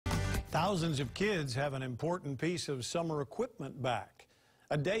Thousands of kids have an important piece of summer equipment back.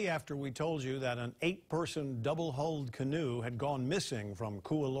 A day after we told you that an 8-person double-hulled canoe had gone missing from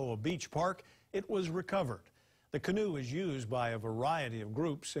Kualoa Beach Park, it was recovered. The canoe is used by a variety of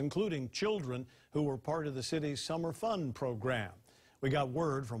groups, including children who were part of the city's Summer Fun program. We got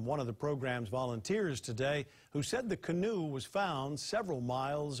word from one of the program's volunteers today who said the canoe was found several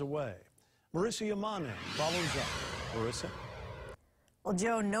miles away. Marissa Yamane follows up. Marissa? Well,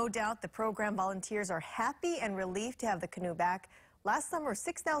 Joe, no doubt the program volunteers are happy and relieved to have the canoe back. Last summer,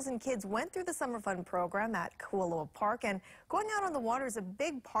 6,000 kids went through the Summer Fun program at Kualoa Park, and going out on the water is a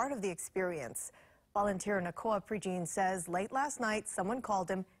big part of the experience. Volunteer Nakoa Pregine says late last night, someone called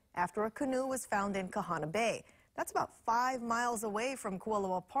him after a canoe was found in Kahana Bay. That's about 5 miles away from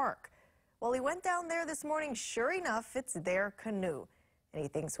Kualoa Park. Well, he went down there this morning. Sure enough, it's their canoe. And he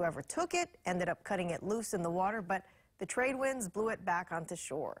thinks whoever took it ended up cutting it loose in the water, but the trade winds blew it back onto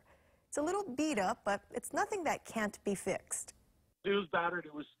shore. It's a little beat up, but it's nothing that can't be fixed. It was battered.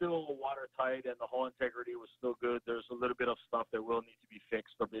 It was still watertight, and the hull integrity was still good. There's a little bit of stuff that will need to be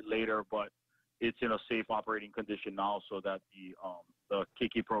fixed a bit later, but it's in a safe operating condition now so that the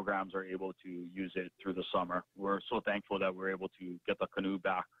Kiki programs are able to use it through the summer. We're so thankful that we're able to get the canoe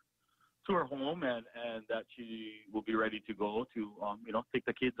back to her home and that she will be ready to go to, take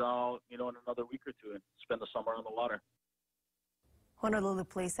the kids out, in another week or two and spend the summer on the water. Honolulu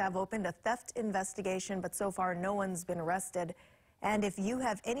police have opened a theft investigation, but so far no one's been arrested. And if you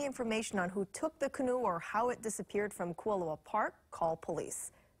have any information on who took the canoe or how it disappeared from Kualoa Park, call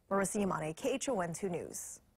police. Marissa Yamane, KHON 2 News.